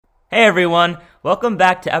Hey everyone, welcome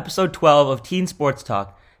back to episode 12 of Teen Sports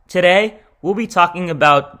Talk. Today, we'll be talking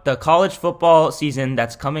about the college football season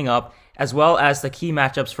that's coming up, as well as the key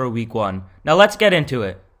matchups for week 1. Now let's get into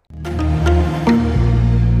it.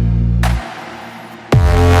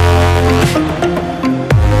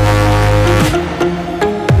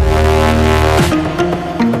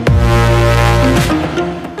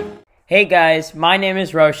 Hey guys, my name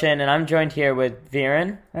is Roshan and I'm joined here with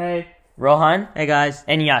Viren. Hey. Rohan. Hey guys.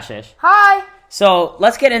 And Yashish. Hi! So,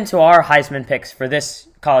 let's get into our Heisman picks for this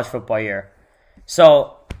college football year.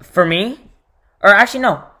 So, for me, or actually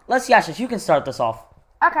no, Yashish, you can start this off.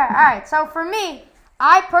 Okay, alright. So for me,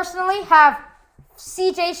 I personally have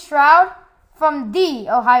CJ Stroud from the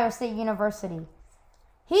Ohio State University.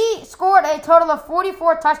 He scored a total of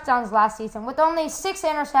 44 touchdowns last season with only 6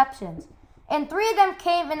 interceptions. And 3 of them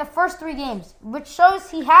came in the first 3 games, which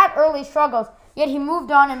shows he had early struggles, yet he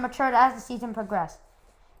moved on and matured as the season progressed.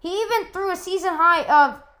 He even threw a season high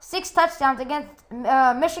of 6 touchdowns against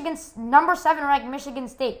Michigan's number 7 ranked Michigan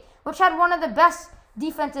State, which had one of the best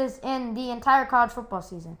defenses in the entire college football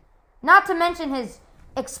season. Not to mention his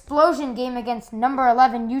explosion game against number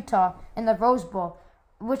 11 Utah in the Rose Bowl,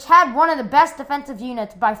 which had one of the best defensive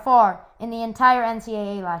units by far in the entire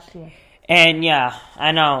NCAA last year. And yeah,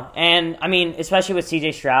 I know. And I mean, especially with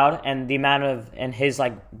CJ Stroud and the amount of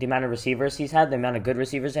receivers he's had, the amount of good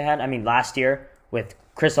receivers they had. I mean, last year with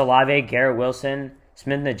Chris Olave, Garrett Wilson,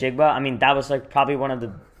 Smith-Njigba, I mean, that was like probably one of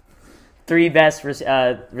the 3 best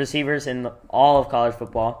receivers in all of college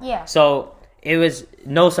football. Yeah. So it was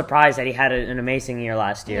no surprise that he had an amazing year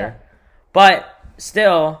last year. Yeah. But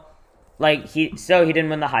still, he didn't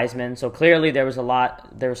win the Heisman, so clearly there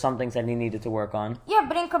were some things that he needed to work on. Yeah,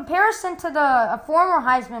 but in comparison to the former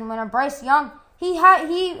Heisman winner, Bryce Young, he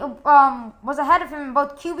was ahead of him in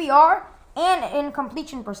both QBR and in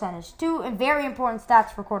completion percentage, 2 very important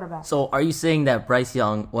stats for quarterbacks. So are you saying that Bryce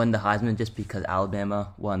Young won the Heisman just because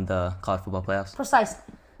Alabama won the college football playoffs? Precisely.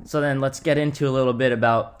 So then let's get into a little bit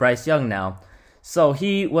about Bryce Young now. So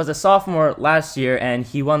he was a sophomore last year, and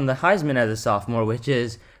he won the Heisman as a sophomore, which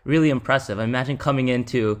is really impressive. Imagine coming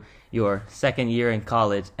into your second year in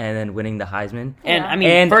college and then winning the Heisman. And I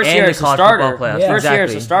mean, first year as a starter. First year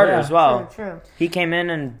as a starter as well. True. He came in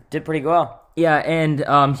and did pretty well. Yeah,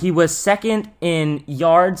 and he was second in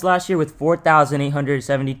yards last year with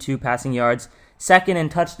 4,872 passing yards, second in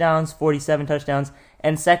touchdowns, 47 touchdowns,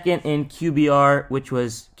 and second in QBR, which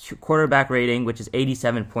was quarterback rating, which is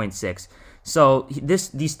 87.6. So these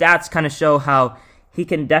stats kind of show how he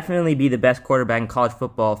can definitely be the best quarterback in college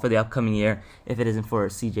football for the upcoming year if it isn't for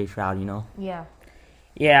CJ Stroud, you know? Yeah.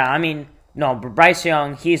 Yeah, I mean, no, but Bryce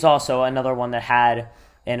Young, he's also another one that had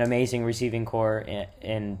an amazing receiving core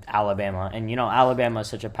in Alabama. And, you know, Alabama is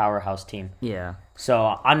such a powerhouse team. Yeah. So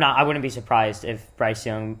I wouldn't be surprised if Bryce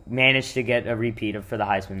Young managed to get a repeat for the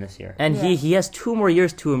Heisman this year. And he has 2 more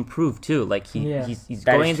years to improve, too. Like, he's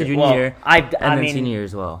going into junior year and then senior year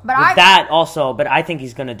as well. But I think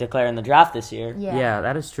he's going to declare in the draft this year. Yeah,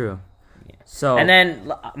 that is true. Yeah. So, and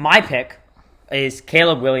then my pick is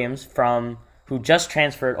Caleb Williams, who just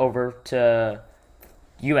transferred over to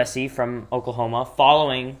USC from Oklahoma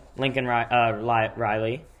following Lincoln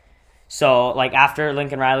Riley. So, after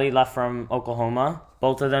Lincoln Riley left from Oklahoma,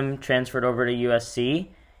 both of them transferred over to USC.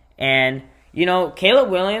 And, you know,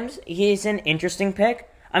 Caleb Williams, he's an interesting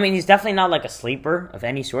pick. I mean, he's definitely not like a sleeper of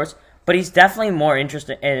any sorts, but he's definitely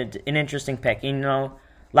an interesting pick. You know,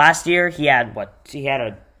 last year he had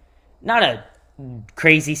not a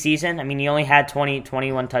crazy season. I mean, he only had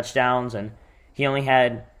 21 touchdowns, and he only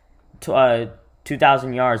had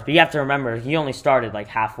 2,000 yards. But you have to remember, he only started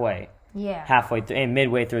halfway. Yeah.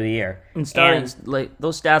 Midway through the year. And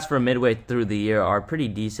those stats for midway through the year are pretty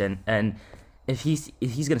decent. And if he's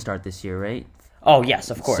going to start this year, right? Oh yes,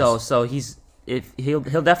 of course. So he'll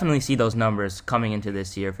definitely see those numbers coming into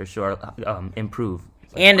this year for sure. Improve.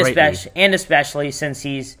 Especially since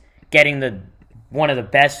he's getting one of the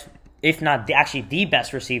best, if not the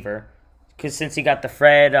best receiver, because since he got the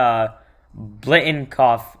Fred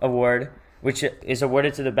Blittenkoff Award, which is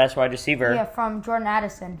awarded to the best wide receiver. Yeah, from Jordan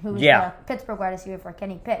Addison, who was the Pittsburgh wide receiver for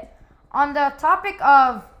Kenny Pitt. On the topic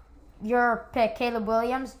of your pick, Caleb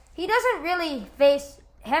Williams, he doesn't really face,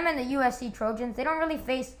 him and the USC Trojans, they don't really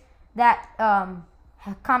face that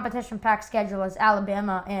competition-packed schedule as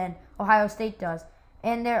Alabama and Ohio State does.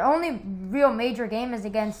 And their only real major game is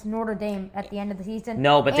against Notre Dame at the end of the season.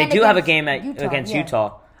 No, but they do have a game against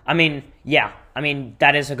Utah. I mean,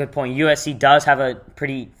 that is a good point. USC does have a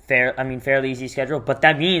fairly easy schedule, but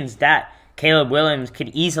that means that Caleb Williams could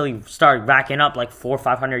easily start racking up 400 or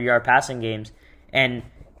 500 yard passing games, and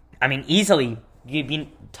I mean easily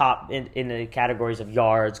top in the categories of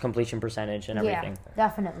yards, completion percentage, and everything. Yeah,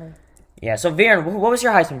 definitely. Yeah. So Viren, what was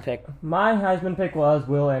your Heisman pick? My Heisman pick was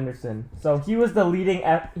Will Anderson. So he was leading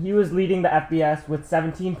the FBS with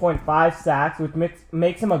 17.5 sacks, which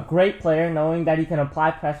makes him a great player, knowing that he can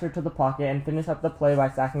apply pressure to the pocket and finish up the play by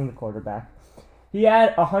sacking the quarterback. He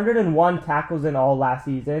had 101 tackles in all last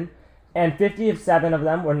season, and 57 of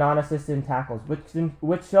them were non-assistant tackles,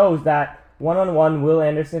 which shows that one-on-one Will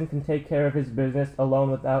Anderson can take care of his business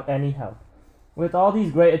alone without any help. With all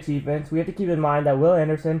these great achievements, we have to keep in mind that Will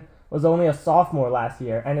Anderson was only a sophomore last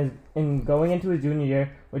year and is going into his junior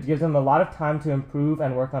year, which gives him a lot of time to improve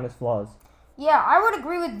and work on his flaws. Yeah, I would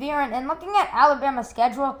agree with Viren. And looking at Alabama's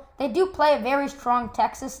schedule, they do play a very strong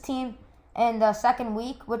Texas team in the second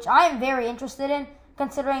week, which I am very interested in,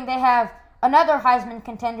 considering they have another Heisman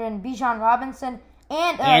contender in Bijan Robinson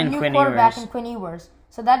and a new Quinn quarterback Ewers. in Quinn Ewers.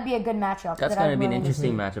 So that'd be a good matchup. That's going to be an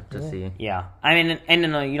interesting matchup to see. Yeah. I mean,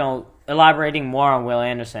 and elaborating more on Will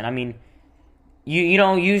Anderson. I mean, you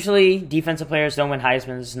know, usually defensive players don't win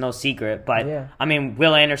Heisman's, it's no secret. But, Yeah. I mean,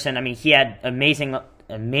 Will Anderson, I mean, he had amazing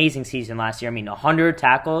season last year. I mean, 100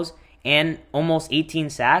 tackles and almost 18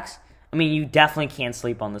 sacks. I mean, you definitely can't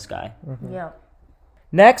sleep on this guy. Yeah.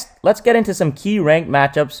 Next, let's get into some key ranked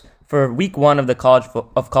matchups for Week 1 of college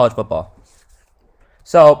football.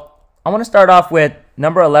 So, I want to start off with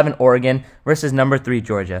number 11 Oregon versus number 3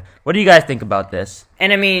 Georgia. What do you guys think about this?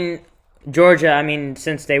 And, I mean, Georgia, I mean,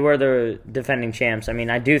 since they were the defending champs, I mean,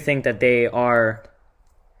 I do think that they are...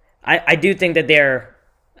 I do think that they're...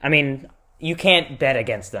 I mean, you can't bet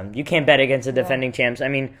against them. You can't bet against the defending champs. I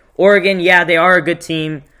mean, Oregon, yeah, they are a good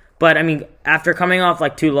team. But, I mean, after coming off,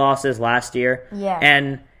 2 losses last year... Yeah.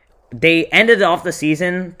 And they ended off the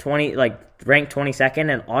season ranked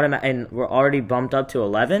 22nd and were already bumped up to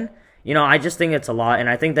 11. You know, I just think it's a lot, and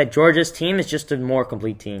I think that Georgia's team is just a more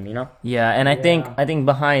complete team. You know. Yeah, and I think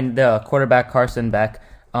behind the quarterback Carson Beck,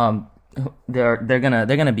 they're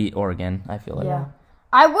gonna beat Oregon. I feel like. Yeah.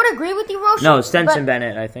 I would agree with you, Roshan. No, Stenson but-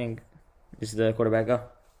 Bennett, I think, is the quarterback. Oh.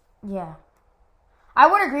 Yeah. I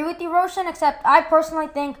would agree with you, Roshan, except I personally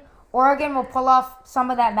think Oregon will pull off some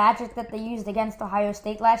of that magic that they used against Ohio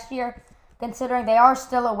State last year, considering they are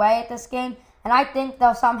still away at this game, and I think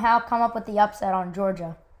they'll somehow come up with the upset on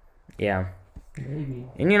Georgia. Yeah. Maybe.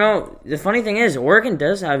 And, you know, the funny thing is, Oregon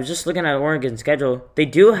does have, just looking at Oregon's schedule, they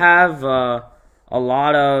do have a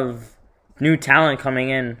lot of new talent coming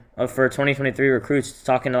in for 2023 recruits,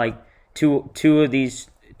 talking to,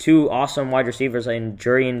 two awesome wide receivers, like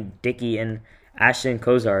Jurian Dickey and Ashton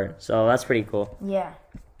Kozart. So that's pretty cool. Yeah.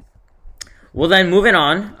 Well, then, moving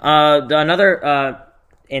on, another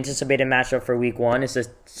anticipated matchup for Week 1 is the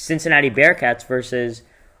Cincinnati Bearcats versus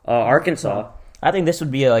Arkansas. I think this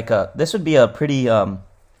would be a pretty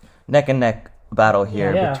neck and neck battle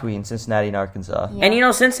here between Cincinnati and Arkansas. Yeah. And, you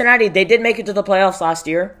know, Cincinnati, they did make it to the playoffs last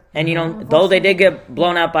year. And, you know, though they did get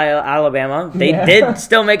blown out by Alabama, they did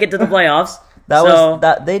still make it to the playoffs.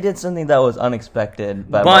 They did something that was unexpected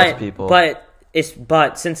by most people.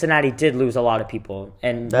 But Cincinnati did lose a lot of people,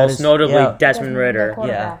 and That most is- notably yeah. Desmond The Ritter.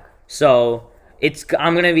 quarterback. So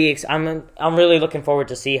I'm really looking forward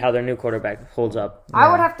to see how their new quarterback holds up. I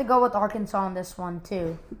would have to go with Arkansas on this one,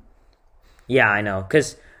 too. Yeah, I know,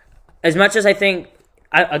 because as much as I think,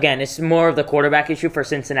 again, it's more of the quarterback issue for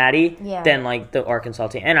Cincinnati than the Arkansas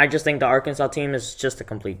team, and I just think the Arkansas team is just a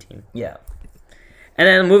complete team. Yeah. And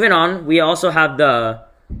then moving on, we also have the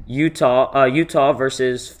Utah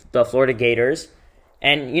versus the Florida Gators.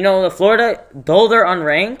 And, you know, the Florida, though they're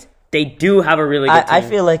unranked, they do have a really good team. I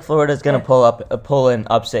feel like Florida's going to pull an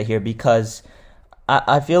upset here because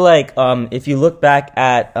I feel like if you look back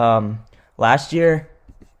at last year.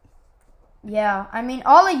 Yeah, I mean,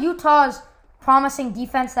 all of Utah's promising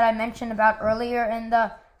defense that I mentioned about earlier in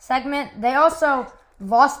the segment, they also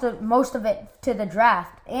lost most of it to the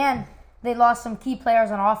draft. And they lost some key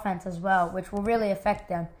players on offense as well, which will really affect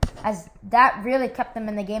them, as that really kept them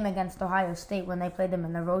in the game against Ohio State when they played them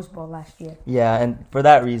in the Rose Bowl last year. Yeah, and for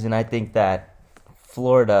that reason, I think that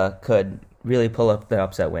Florida could really pull up the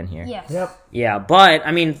upset win here. Yes. Yep. Yeah, but,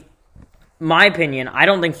 I mean, my opinion,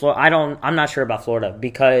 I'm not sure about Florida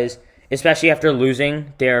because, especially after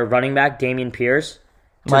losing their running back, Dameon Pierce.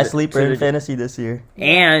 My sleeper in fantasy this year.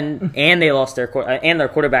 And they lost their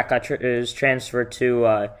quarterback is transferred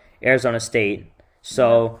to Arizona State.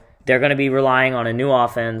 So they're going to be relying on a new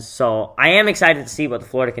offense. So I am excited to see what the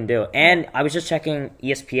Florida can do. And I was just checking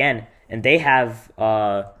ESPN, and they have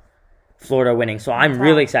Florida winning. So I'm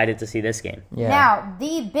really excited to see this game. Yeah. Now,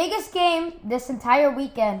 the biggest game this entire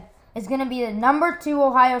weekend is going to be the number 2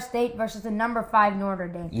 Ohio State versus the number 5 Notre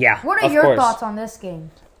Dame. Yeah, What are of your course. thoughts on this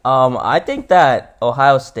game? I think that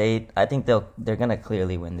Ohio State. I think they're gonna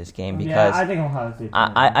clearly win this game because I think Ohio State.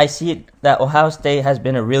 I see it that Ohio State has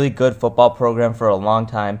been a really good football program for a long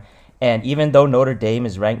time, and even though Notre Dame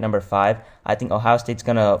is ranked number 5, I think Ohio State's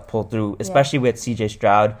gonna pull through, especially with C.J.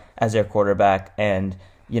 Stroud as their quarterback, and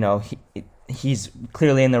he's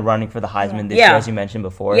clearly in the running for the Heisman this year, as you mentioned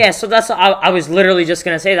before. Yeah, so that's I was literally just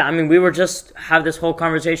gonna say that. I mean, we were just have this whole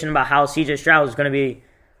conversation about how C.J. Stroud is gonna be,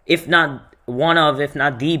 if not one of, if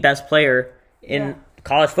not the best player in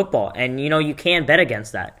college football, and you can't bet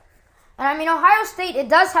against that. And I mean, Ohio State, it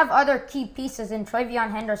does have other key pieces in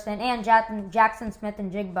Travion Henderson and Jackson Smith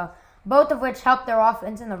and Jigba, both of which helped their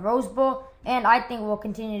offense in the Rose Bowl, and I think will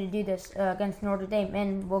continue to do this against Notre Dame,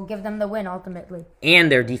 and will give them the win ultimately.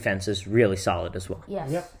 And their defense is really solid as well.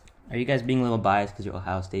 Yes. Yep. Are you guys being a little biased because you're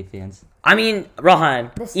Ohio State fans? I mean,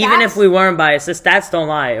 Rohan, The even stats- if we weren't biased, the stats don't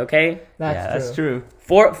lie, okay? That's true.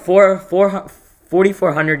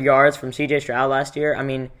 4,400 yards from C.J. Stroud last year. I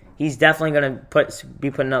mean, he's definitely going to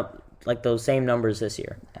be putting up like those same numbers this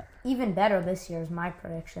year. Even better this year is my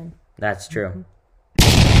prediction. That's true.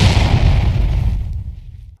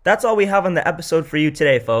 That's all we have on the episode for you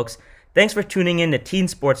today, folks. Thanks for tuning in to Teen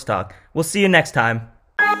Sports Talk. We'll see you next time.